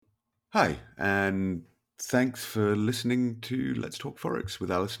Hi, and thanks for listening to Let's Talk Forex with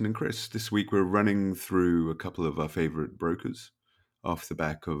Alison and Chris. This week we're running through a couple of our favorite brokers off the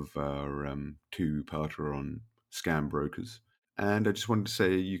back of our two-parter on scam brokers. And I just wanted to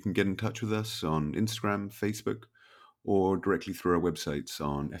say you can get in touch with us on Instagram, Facebook, or directly through our websites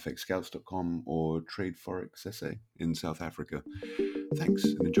on fxscouts.com or Trade Forex SA in South Africa. Thanks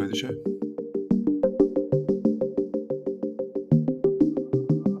and enjoy the show.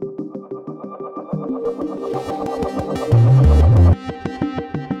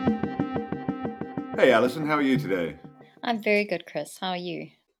 Hey, Alison, how are you today? I'm very good, Chris. How are you?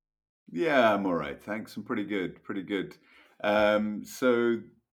 Yeah, I'm all right. Thanks. I'm pretty good. Pretty good. So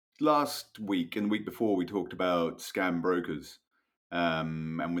last week and the week before, we talked about scam brokers,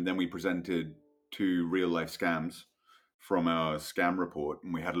 then we presented two real life scams from our scam report,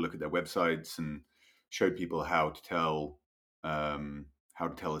 and we had a look at their websites and showed people how to tell a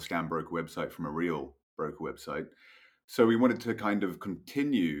scam broker website from a real broker website. So we wanted to kind of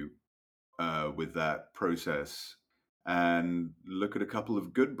continue with that process and look at a couple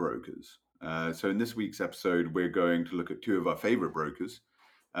of good brokers. So, in this week's episode, we're going to look at two of our favorite brokers,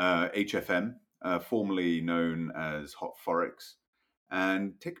 HFM, formerly known as Hot Forex,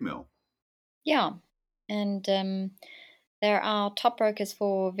 and Tickmill. Yeah, and they're our top brokers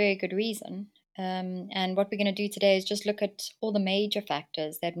for very good reason. And what we're going to do today is just look at all the major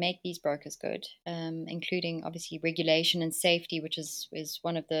factors that make these brokers good, including obviously regulation and safety, which is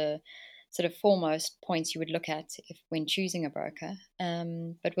one of the sort of foremost points you would look at if when choosing a broker.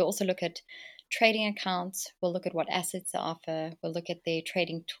 But we'll also look at trading accounts. We'll look at what assets they offer. We'll look at their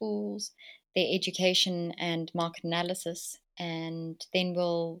trading tools, their education and market analysis, and then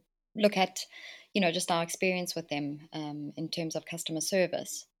we'll look at just our experience with them in terms of customer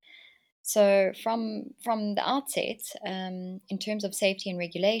service. So from the outset, in terms of safety and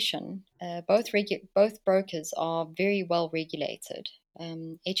regulation, both brokers are very well regulated.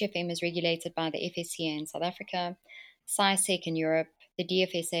 HFM is regulated by the FSCA in South Africa, SISEC in Europe, the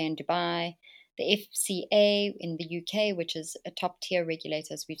DFSA in Dubai, the FCA in the UK, which is a top tier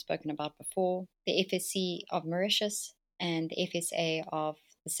regulator, as we've spoken about before, the FSC of Mauritius, and the FSA of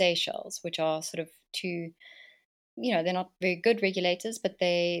the Seychelles, which are sort of two, they're not very good regulators, but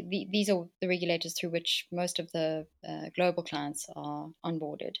these are the regulators through which most of the global clients are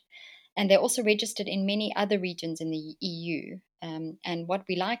onboarded. And they're also registered in many other regions in the EU. And what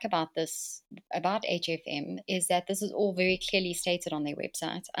we like about about HFM, is that this is all very clearly stated on their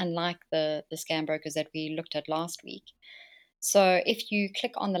website, unlike the scam brokers that we looked at last week. So if you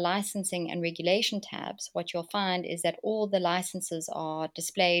click on the licensing and regulation tabs, what you'll find is that all the licenses are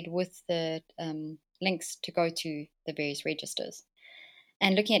displayed with the links to go to the various registers.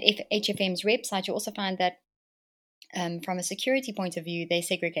 And looking at HFM's website, you also find that from a security point of view, they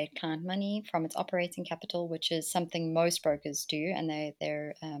segregate client money from its operating capital, which is something most brokers do, and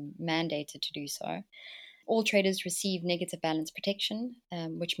they're mandated to do so. All traders receive negative balance protection,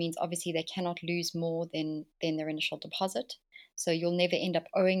 which means obviously they cannot lose more than their initial deposit. So you'll never end up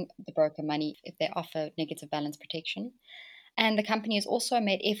owing the broker money if they offer negative balance protection. And the company has also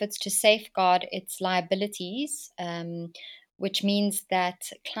made efforts to safeguard its liabilities, which means that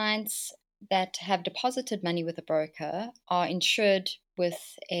clients that have deposited money with a broker are insured with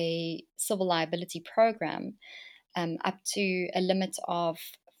a civil liability program up to a limit of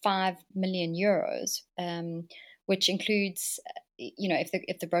 5 million euros, which includes,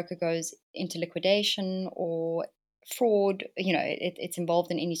 if the broker goes into liquidation or fraud, it's involved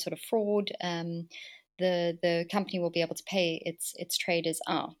in any sort of fraud. The company will be able to pay its traders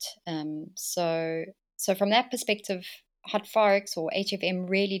out. So from that perspective, Hot Forex or HFM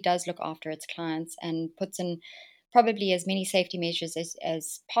really does look after its clients and puts in probably as many safety measures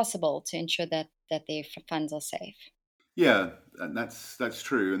as possible to ensure that their funds are safe. Yeah, and that's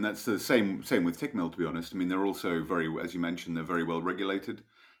true, and that's the same with Tickmill. To be honest, I mean they're also very, as you mentioned, they're very well regulated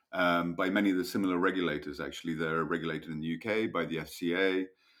by many of the similar regulators. Actually, they're regulated in the UK by the FCA,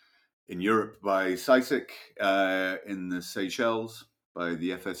 in Europe by SISEC, in the Seychelles by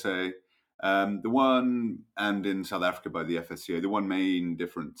the FSA, the one and in South Africa by the FSCA. The one main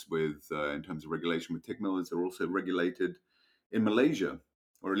difference with in terms of regulation with Tickmill is they're also regulated in Malaysia,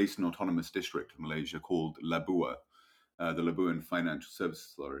 or at least an autonomous district of Malaysia called Labua, the Labuan Financial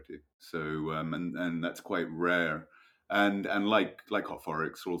Services Authority. So and that's quite rare. And like Hot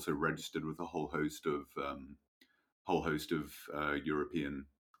Forex, are also registered with a whole host of European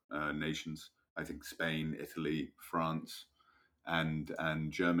nations. I think Spain, Italy, France, and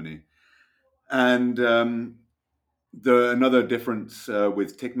Germany. And the another difference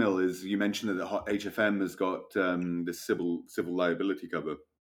with Tickmill is you mentioned that the HFM has got the civil liability cover.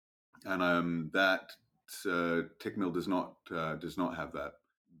 and that Tickmill does not have that.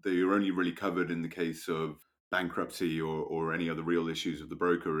 They're only really covered in the case of bankruptcy or any other real issues of the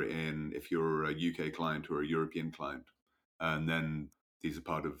broker in if you're a UK client or a European client, and then these are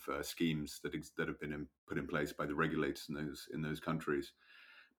part of schemes that have been put in place by the regulators in those countries.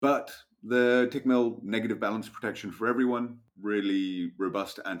 But the Tickmill negative balance protection for everyone, really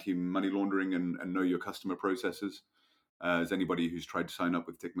robust anti-money laundering and know your customer processes. As anybody who's tried to sign up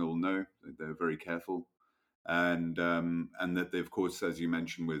with Tickmill will know, they're very careful, and that they, of course, as you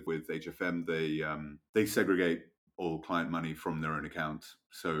mentioned with HFM, they segregate all client money from their own accounts.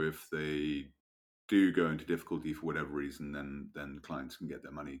 So if they do go into difficulty for whatever reason, then clients can get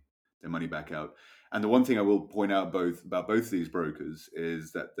their money back out. And the one thing I will point out about both these brokers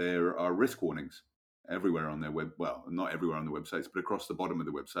is that there are risk warnings everywhere on their web. Well, not everywhere on the websites, but across the bottom of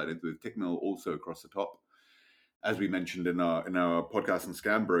the website, and with Tickmill also across the top. As we mentioned in our podcast on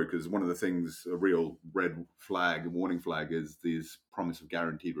scam brokers, one of the things, a real red flag, warning flag, is these promise of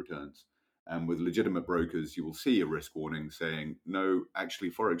guaranteed returns. And with legitimate brokers, you will see a risk warning saying, no, actually,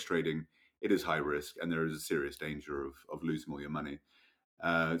 forex trading, it is high risk, and there is a serious danger of losing all your money.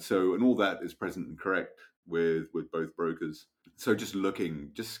 And all that is present and correct with both brokers. So just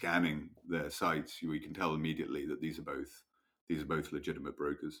scanning their sites, we can tell immediately that these are both legitimate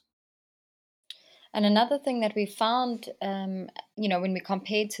brokers. And another thing that we found, when we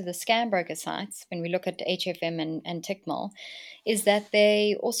compared to the scam broker sites, when we look at HFM and Tickmill, is that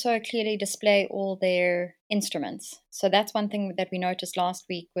they also clearly display all their instruments. So that's one thing that we noticed last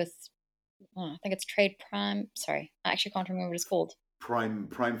week with, I think it's Trade Prime. Sorry, I actually can't remember what it's called. Prime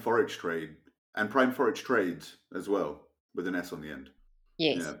Forex Trade and Prime Forex Trades as well, with an S on the end.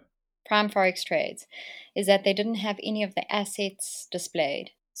 Yes. Yeah. Prime Forex Trades, is that they didn't have any of the assets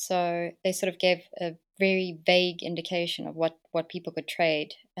displayed. So they sort of gave a very vague indication of what people could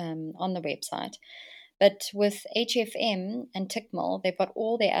trade on the website. But with HFM and Tickmill, they've got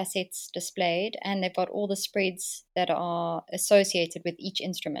all their assets displayed, and they've got all the spreads that are associated with each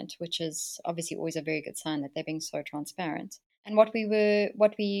instrument, which is obviously always a very good sign that they're being so transparent. And what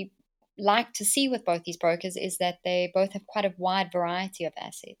we like to see with both these brokers is that they both have quite a wide variety of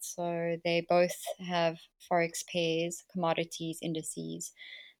assets. So they both have forex pairs, commodities, indices.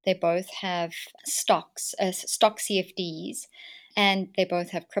 They both have stock CFDs, and they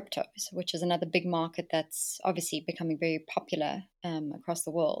both have cryptos, which is another big market that's obviously becoming very popular across the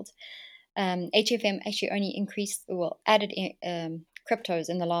world. HFM actually only added cryptos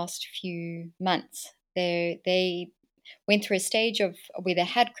in the last few months. They went through a stage of where they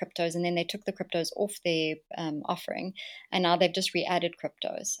had cryptos, and then they took the cryptos off their offering, and now they've just re-added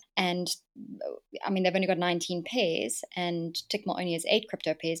cryptos. And I mean, they've only got 19 pairs, and Tickmill only has 8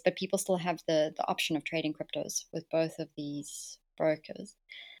 crypto pairs, but people still have the option of trading cryptos with both of these brokers.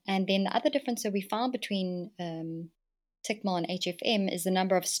 And then the other difference that we found between Tickmill and HFM is the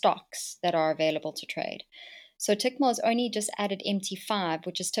number of stocks that are available to trade. So Tickmill has only just added MT5,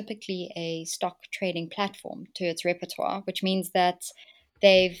 which is typically a stock trading platform, to its repertoire, which means that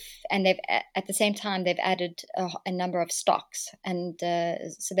they've at the same time they've added a number of stocks, and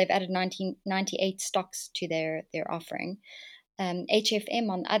so they've added 98 stocks to their offering. HFM,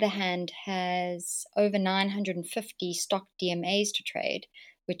 on the other hand, has over 950 stock DMAs to trade,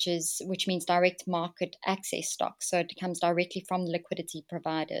 which means direct market access stocks. So it comes directly from the liquidity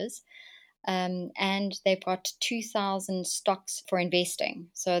providers. And they've got 2,000 stocks for investing.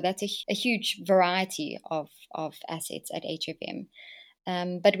 So that's a huge variety of assets at HFM.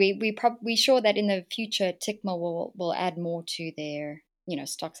 But we're sure that in the future, Tickmill will add more to their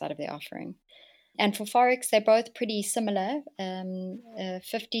stocks out of their offering. And for Forex, they're both pretty similar.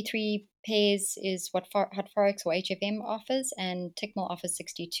 53 pairs is what Hot Forex or HFM offers, and Tickmill offers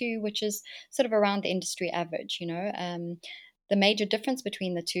 62, which is sort of around the industry average, The major difference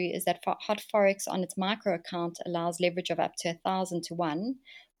between the two is that Hot Forex on its micro account allows leverage of up to 1,000 to 1,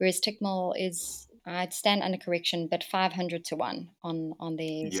 whereas Tickmill is, I'd stand under correction, but 500 to 1 on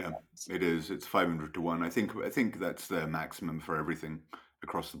their Yeah, stocks. it is. It's 500 to 1. I think that's the maximum for everything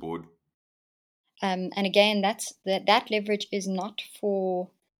across the board. And again, that leverage is not for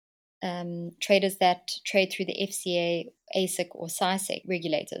traders that trade through the FCA, ASIC, or SISEC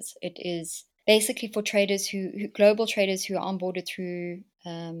regulators. It is basically for traders global traders who are onboarded through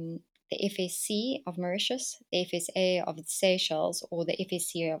the FSC of Mauritius, the FSA of the Seychelles, or the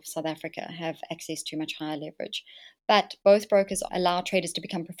FSC of South Africa have access to much higher leverage. But both brokers allow traders to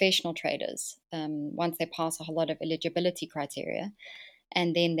become professional traders once they pass a whole lot of eligibility criteria.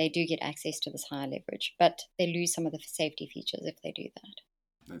 And then they do get access to this higher leverage, but they lose some of the safety features if they do that.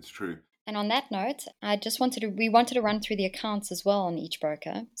 That's true. And on that note, we wanted to run through the accounts as well on each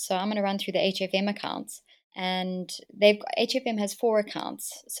broker. So I'm going to run through the HFM accounts. And HFM has 4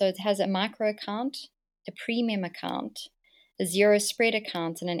 accounts. So it has a micro account, a premium account, a zero spread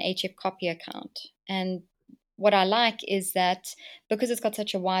account, and an HF copy account. And what I like is that because it's got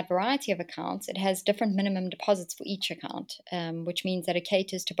such a wide variety of accounts, it has different minimum deposits for each account, which means that it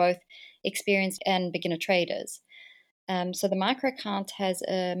caters to both experienced and beginner traders. So the micro account has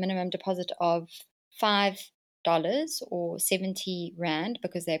a minimum deposit of $5 or 70 Rand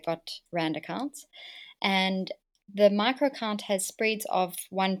because they've got Rand accounts. And the micro account has spreads of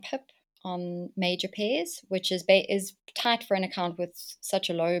 1 pip on major pairs, which is tight for an account with such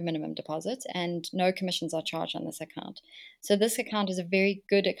a low minimum deposit, and no commissions are charged on this account. So this account is a very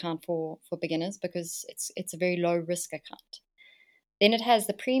good account for beginners because it's a very low risk account. Then it has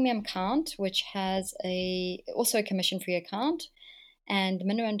the premium account, which has also a commission-free account, and the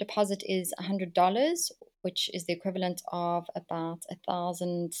minimum deposit is $100, which is the equivalent of about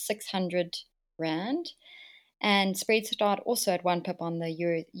 1,600 Rand. And spreads start also at 1 pip on the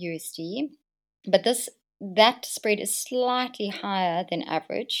Euro USD, but that spread is slightly higher than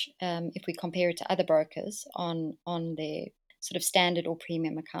average if we compare it to other brokers on their sort of standard or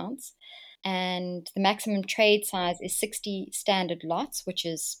premium accounts. And the maximum trade size is 60 standard lots, which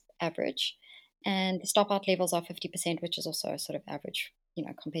is average. And the stop out levels are 50%, which is also sort of average,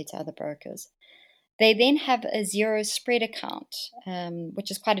 compared to other brokers. They then have a zero spread account,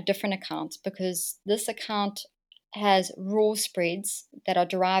 which is quite a different account because this account has raw spreads that are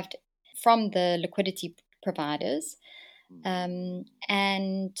derived from the liquidity providers.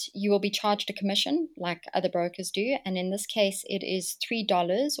 And you will be charged a commission like other brokers do. And in this case, it is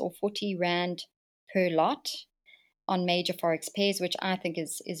 $3 or 40 Rand per lot on major Forex pairs, which I think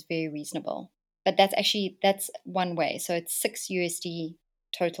is very reasonable. But that's one way. So it's 6 USD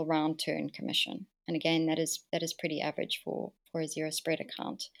total round turn commission. And again, that is pretty average for a zero spread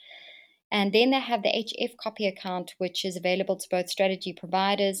account. And then they have the HF copy account, which is available to both strategy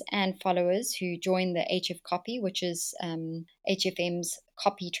providers and followers who join the HF copy, which is HFM's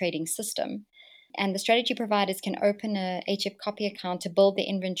copy trading system. And the strategy providers can open a HF copy account to build their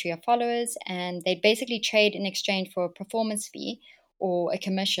inventory of followers, and they basically trade in exchange for a performance fee or a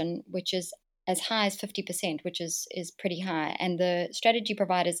commission, which is as high as 50%, which is pretty high. And the strategy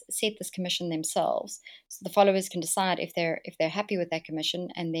providers set this commission themselves. So the followers can decide if they're happy with that commission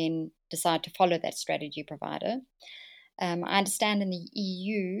and then decide to follow that strategy provider. I understand in the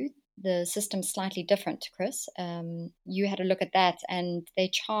EU, the system's slightly different, Chris. You had a look at that, and they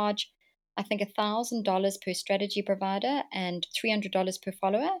charge, I think, $1,000 per strategy provider and $300 per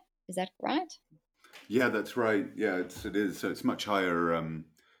follower. Is that right? Yeah, that's right. Yeah, it is. So it's much higher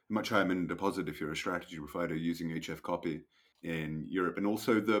minimum deposit if you're a strategy provider using HF Copy in Europe, and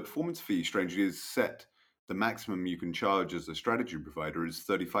also the performance fee, strangely, is set. The maximum you can charge as a strategy provider is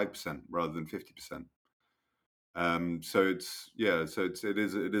 35% rather than 50%. So it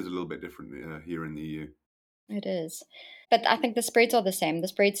is a little bit different here in the EU. It is. But I think the spreads are the same. The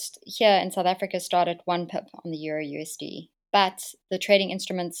spreads here in South Africa start at 1 pip on the Euro USD, but the trading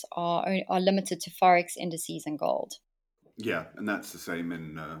instruments are limited to Forex indices and gold. Yeah, and that's the same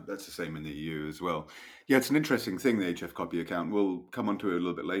in the EU as well. Yeah, it's an interesting thing, the HF Copy account. We'll come onto it a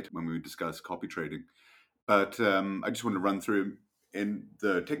little bit later when we discuss copy trading. But I just want to run through in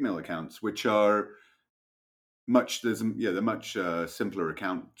the Tickmill accounts, which are they're much simpler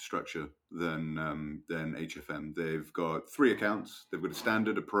account structure than HFM. They've got 3 accounts. They've got a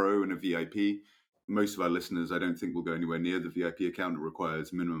standard, a pro, and a VIP. Most of our listeners, I don't think, will go anywhere near the VIP account. It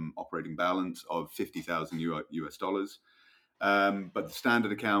requires minimum operating balance of 50,000 US dollars. But the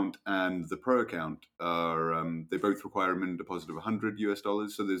standard account and the pro account they both require a minimum deposit of 100 US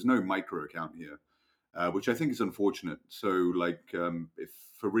dollars. So there's no micro account here, which I think is unfortunate. So, if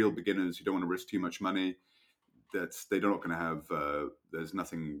for real beginners you don't want to risk too much money, they're not going to have. There's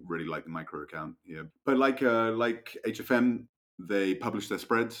nothing really like the micro account here. But like HFM, they publish their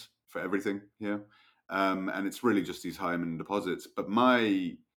spreads for everything here, and it's really just these high minimum deposits. But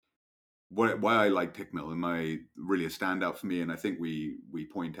why I like Tickmill and really a standout for me, and I think we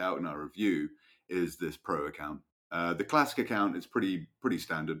point out in our review, is this pro account. The classic account is pretty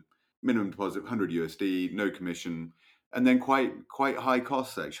standard. Minimum deposit 100 USD, no commission, and then quite high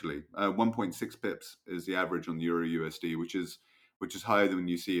costs actually. 1.6 pips is the average on the Euro USD, which is higher than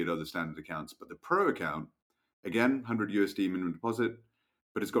you see at other standard accounts. But the pro account, again, 100 USD minimum deposit,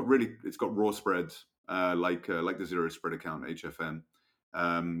 but it's got raw spreads like the zero spread account HFM.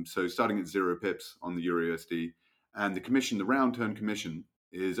 So starting at 0 pips on the Euro USD, and the round turn commission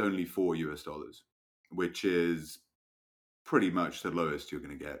is only $4, which is pretty much the lowest you're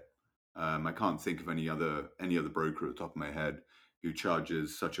going to get. I can't think of any other broker at the top of my head who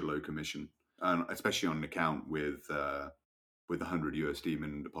charges such a low commission, especially on an account with 100 USD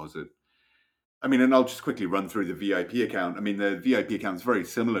minimum deposit. I mean, and I'll just quickly run through the VIP account. I mean, the VIP account is very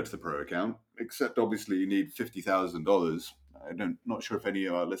similar to the Pro account, except obviously you need $50,000. Not sure if any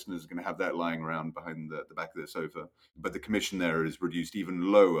of our listeners are going to have that lying around behind the back of their sofa, but the commission there is reduced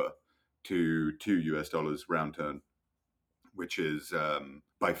even lower to $2 round turn, which is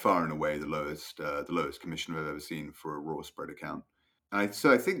by far and away the lowest commission I've ever seen for a raw spread account.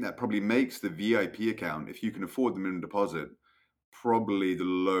 So I think that probably makes the VIP account, if you can afford the minimum deposit, probably the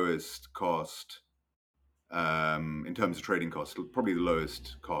lowest cost in terms of trading costs, probably the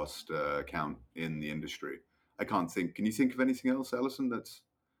lowest cost account in the industry. I can't think. Can you think of anything else, Alison?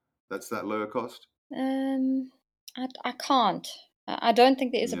 That's that lower cost? Um, I can't. I don't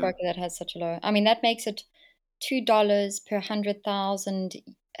think there is a Yeah, broker that has such a low. I mean, that makes it $2 per 100,000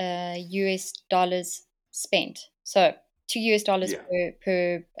 US dollars spent. So $2 yeah,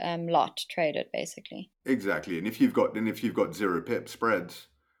 per lot traded, basically. exactly. And if you've got 0 pip spreads,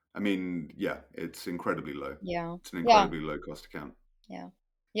 I mean, yeah, it's incredibly low. Yeah, It's an yeah, incredibly low cost account. yeah,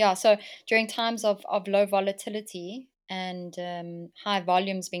 yeah. So during times of low volatility and high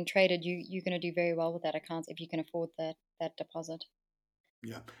volumes being traded, you're going to do very well with that account if you can afford that deposit.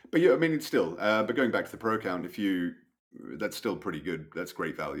 Yeah, but yeah, I mean, it's still. But going back to the pro account, if you, that's still pretty good. That's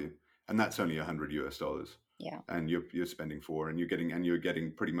great value, and that's only 100 US dollars, Yeah. and you're spending four, and you're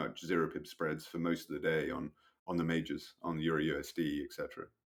getting pretty much 0 pip spreads for most of the day on the majors, on the Euro USD, etc.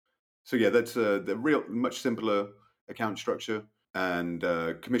 So yeah, that's the real much simpler account structure and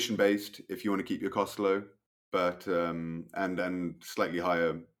commission based if you want to keep your costs low, but and slightly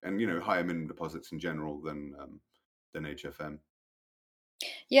higher and higher minimum deposits in general than HFM.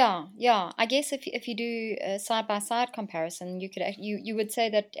 Yeah, yeah. I guess if you do a side by side comparison, you would say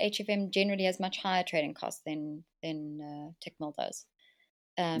that HFM generally has much higher trading costs than Tickmill does.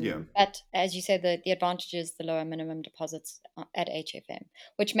 Yeah. But as you said, the advantage is the lower minimum deposits at HFM,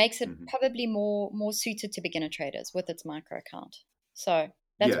 which makes it Mhm. probably more suited to beginner traders with its micro account. So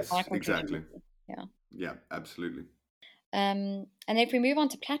that's what my Yes, conclusion exactly. would be. Yeah. Yeah, absolutely. And if we move on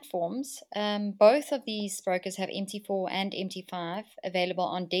to platforms, both of these brokers have MT4 and MT5 available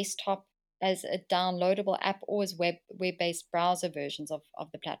on desktop as a downloadable app or as web-based browser versions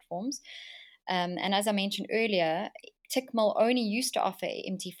of the platforms. And as I mentioned earlier, Tickmill only used to offer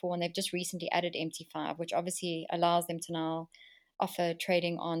MT4 and they've just recently added MT5, which obviously allows them to now offer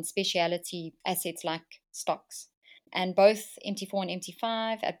trading on specialty assets like stocks. And both MT4 and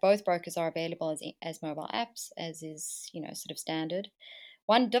MT5 at both brokers are available as mobile apps, as is sort of standard.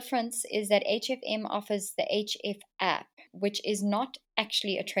 One difference is that HFM offers the HF app, which is not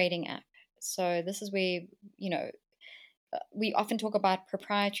actually a trading app. So this is where you know we often talk about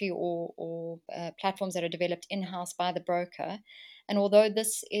proprietary or platforms that are developed in house by the broker. And although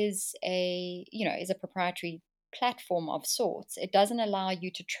this is a proprietary platform of sorts, it doesn't allow you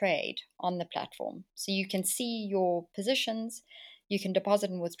to trade on the platform. So you can see your positions, you can deposit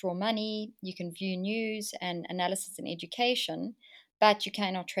and withdraw money, you can view news and analysis and education, but you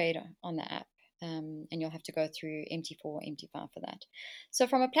cannot trade on the app. And you'll have to go through MT4 or MT5 for that. So,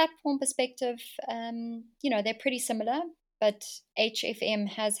 from a platform perspective, they're pretty similar, but HFM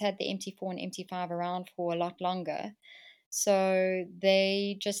has had the MT4 and MT5 around for a lot longer. So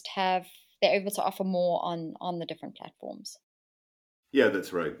they're able to offer more on the different platforms. Yeah,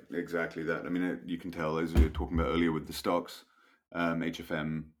 that's right. Exactly that. I mean, you can tell as we were talking about earlier with the stocks,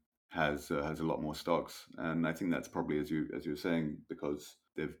 HFM has a lot more stocks, and I think that's probably as you were saying because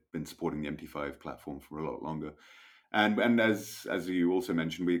they've been supporting the MT5 platform for a lot longer. And as you also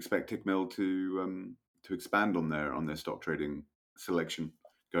mentioned, we expect Tickmill to expand on their stock trading selection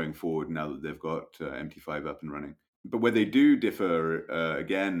going forward now that they've got MT5 up and running. But where they do differ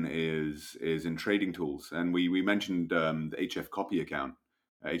again is in trading tools, and we mentioned the HF Copy account,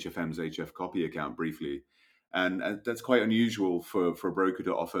 HFM's HF Copy account briefly, and that's quite unusual for a broker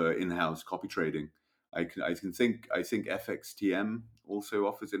to offer in-house copy trading. I think FXTM also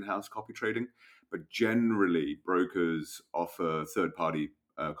offers in-house copy trading, but generally brokers offer third-party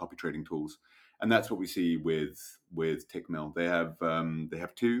copy trading tools, and that's what we see with Tickmill. They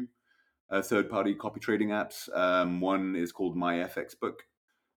have two third-party copy trading apps. One is called MyFXBook,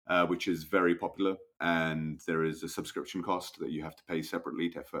 which is very popular, and there is a subscription cost that you have to pay separately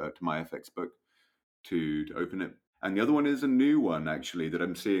to MyFXBook to open it. And the other one is a new one actually that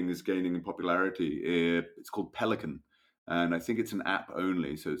I'm seeing is gaining in popularity. It's called Pelican, and I think it's an app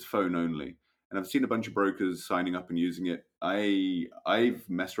only, so it's phone only. And I've seen a bunch of brokers signing up and using it. I've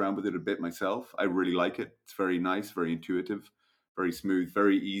messed around with it a bit myself. I really like it. It's very nice, very intuitive, very smooth,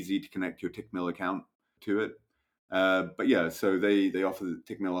 very easy to connect your Tickmill account to it. But yeah, so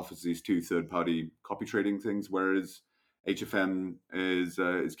Tickmill offers these two third-party copy trading things, whereas HFM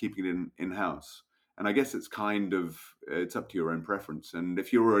is keeping it in house. And I guess it's up to your own preference. And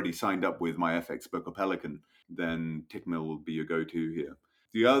if you're already signed up with MyFXBook or Pelican, then Tickmill will be your go-to here.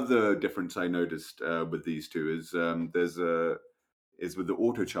 The other difference I noticed with these two is with the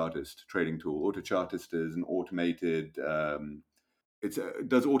AutoChartist trading tool. AutoChartist is an automated. It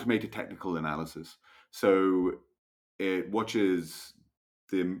does automated technical analysis. So it watches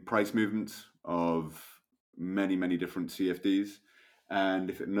the price movements of many different CFDs, and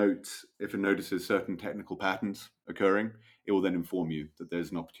if it notices certain technical patterns occurring, it will then inform you that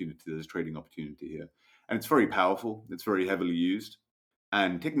there's a trading opportunity here. And it's very powerful. It's very heavily used,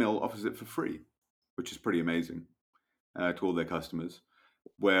 and Tickmill offers it for free, which is pretty amazing to all their customers.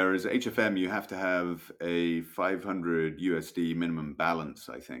 Whereas HFM, you have to have a 500 USD minimum balance,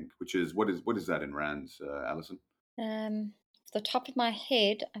 I think, which is what is that in rands, Alison? Off the top of my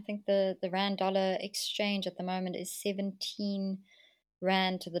head, I think the rand dollar exchange at the moment is 17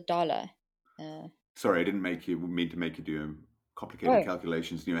 rand to the dollar. Sorry, I didn't mean to make you do complicated Oh,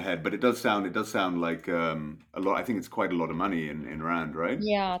 calculations in your head, but it does sound like a lot. I think it's quite a lot of money in rand, right?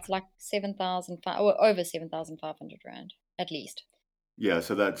 yeah, it's like 7,005 or over 7,500 rand at least. Yeah,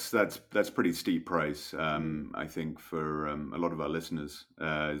 so that's pretty steep price. Mm. I think for a lot of our listeners,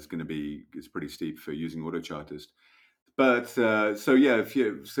 it's pretty steep for using AutoChartist. But so yeah,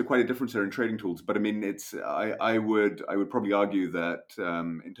 quite a difference there in trading tools. But I mean, I would probably argue that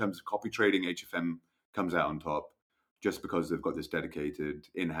in terms of copy trading, HFM comes out on top just because they've got this dedicated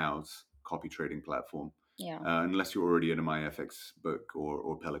in-house copy trading platform. Yeah. Unless you're already an MyFX book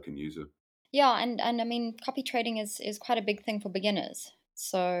or Pelican user. Yeah, and I mean, copy trading is quite a big thing for beginners.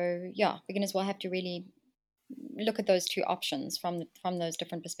 So yeah, beginners will have to really look at those two options from those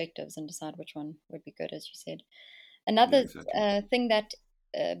different perspectives and decide which one would be good, as you said. Yeah, Another exactly. thing that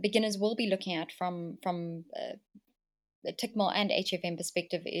beginners will be looking at from the Tickmill and HFM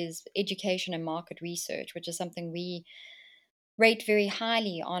perspective is education and market research, which is something we rate very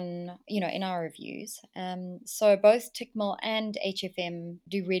highly on, in our reviews. So both Tickmill and HFM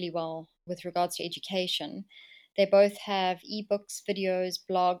do really well with regards to education. They both have ebooks, videos,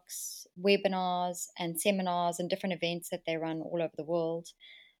 blogs, webinars, and seminars and different events that they run all over the world.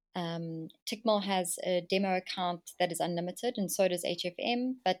 Tickmill has a demo account that is unlimited, and so does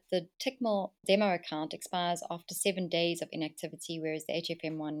HFM. But the Tickmill demo account expires after 7 days of inactivity, whereas the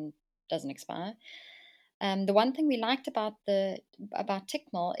HFM one doesn't expire. The one thing we liked about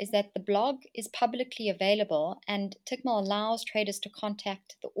Tickmill is that the blog is publicly available, and Tickmill allows traders to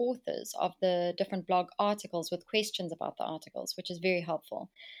contact the authors of the different blog articles with questions about the articles, which is very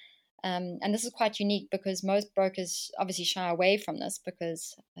helpful. And this is quite unique because most brokers obviously shy away from this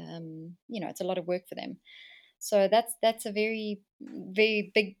because it's a lot of work for them. So that's a very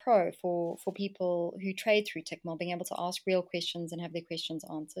very big pro for people who trade through Tickmill, being able to ask real questions and have their questions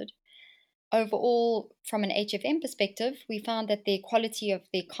answered. Overall, from an HFM perspective, we found that the quality of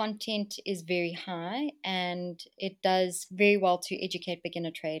their content is very high and it does very well to educate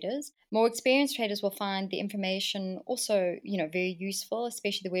beginner traders. More experienced traders will find the information also, very useful,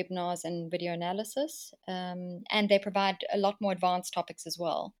 especially the webinars and video analysis. And they provide a lot more advanced topics as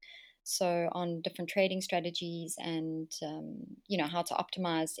well. So on different trading strategies and, how to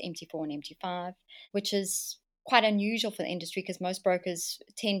optimize MT4 and MT5, which is quite unusual for the industry because most brokers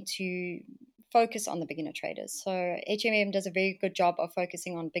tend to focus on the beginner traders. So HMM does a very good job of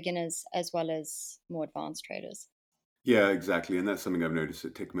focusing on beginners as well as more advanced traders. Yeah, exactly, and that's something I've noticed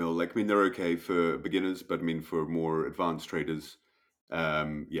at Tickmill. Like, I mean, they're okay for beginners, but I mean, for more advanced traders,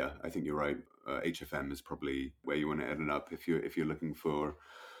 yeah, I think you're right. HFM is probably where you want to end up if you're looking for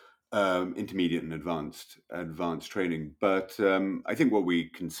intermediate and advanced training. But I think what we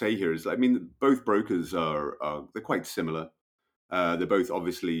can say here is, I mean, both brokers are they're quite similar. They're both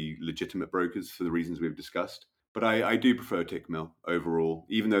obviously legitimate brokers for the reasons we've discussed. But I do prefer Tickmill overall,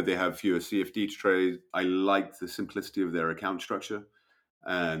 even though they have fewer CFD to trade. I like the simplicity of their account structure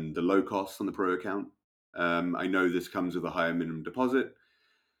and the low costs on the pro account. I know this comes with a higher minimum deposit,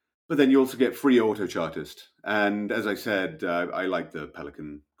 but then you also get free AutoChartist. And as I said, I like the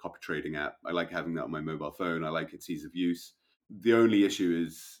Pelican copy trading app. I like having that on my mobile phone. I like its ease of use. The only issue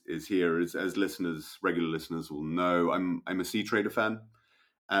is here, as regular listeners will know, I'm a CTrader fan,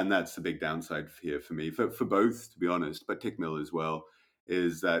 and that's the big downside here for me for both, to be honest, but Tickmill as well,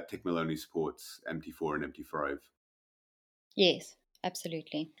 is that Tickmill only supports MT4 and MT5. Yes,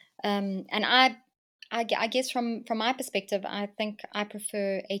 absolutely. And I guess from my perspective, I think I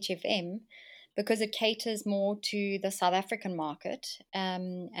prefer HFM because it caters more to the South African market,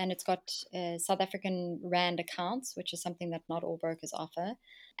 and it's got South African Rand accounts, which is something that not all brokers offer.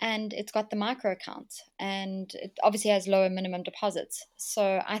 And it's got the micro account, and it obviously has lower minimum deposits.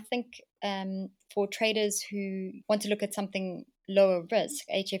 So I think for traders who want to look at something lower risk,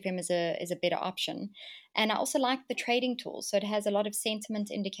 HFM is a better option. And I also like the trading tools. So it has a lot of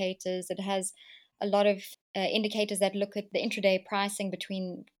sentiment indicators. It has a lot of indicators that look at the intraday pricing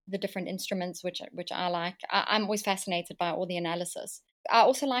between the different instruments, which I like. I'm always fascinated by all the analysis. I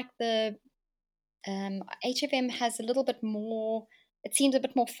also like the HFM has a little bit more. It seems a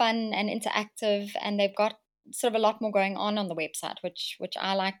bit more fun and interactive, and they've got sort of a lot more going on the website, which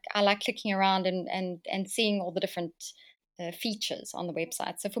I like. I like clicking around and seeing all the different features on the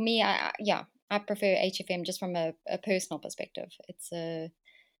website. So for me, yeah, I prefer HFM just from a personal perspective. It's a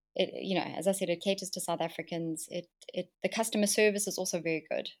as I said, it caters to South Africans. The customer service is also very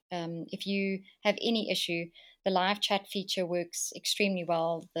good. If you have any issue, the live chat feature works extremely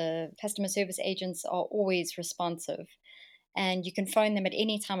well. The customer service agents are always responsive, and you can phone them at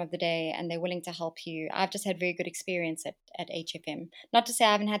any time of the day, and they're willing to help you. I've just had very good experience at HFM. Not to say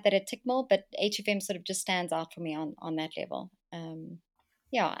I haven't had that at Tickmill, but HFM sort of just stands out for me on that level.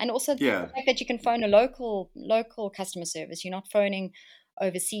 Yeah, and also the Yeah, fact that you can phone a local customer service. You're not phoning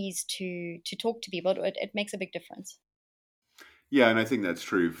overseas to talk to people. It makes a big difference. yeah, and I think that's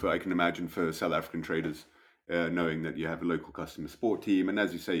true. I can imagine for South African traders, knowing that you have a local customer support team, and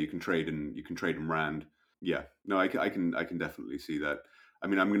as you say, you can trade in rand. Yeah, no, I can definitely see that. I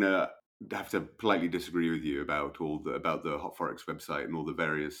mean, I'm gonna have to politely disagree with you about about the Hot Forex website and all the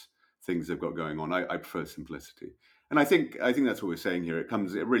various things they've got going on. I prefer simplicity, and I think that's what we're saying here.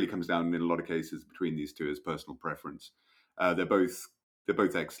 It really comes down in a lot of cases between these two as personal preference. They're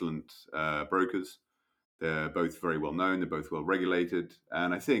both excellent brokers. They're both very well known. They're both well regulated,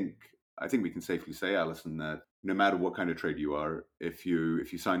 and I think we can safely say, Alison, that no matter what kind of trader you are, if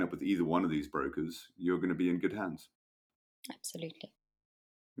you sign up with either one of these brokers, you're going to be in good hands. Absolutely.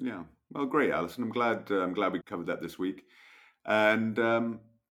 Yeah. Well, great, Alison. I'm glad we covered that this week, and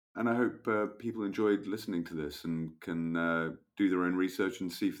and I hope people enjoyed listening to this and can do their own research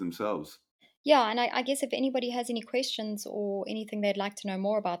and see for themselves. Yeah, and I guess if anybody has any questions or anything they'd like to know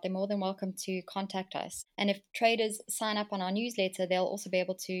more about, they're more than welcome to contact us. And if traders sign up on our newsletter, they'll also be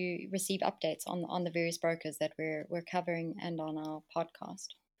able to receive updates on the various brokers that we're covering and on our podcast.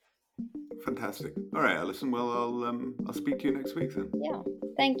 Fantastic. All right, Alison. Well, I'll speak to you next week then. Yeah.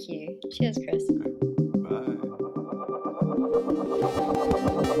 Thank you. Cheers, Chris.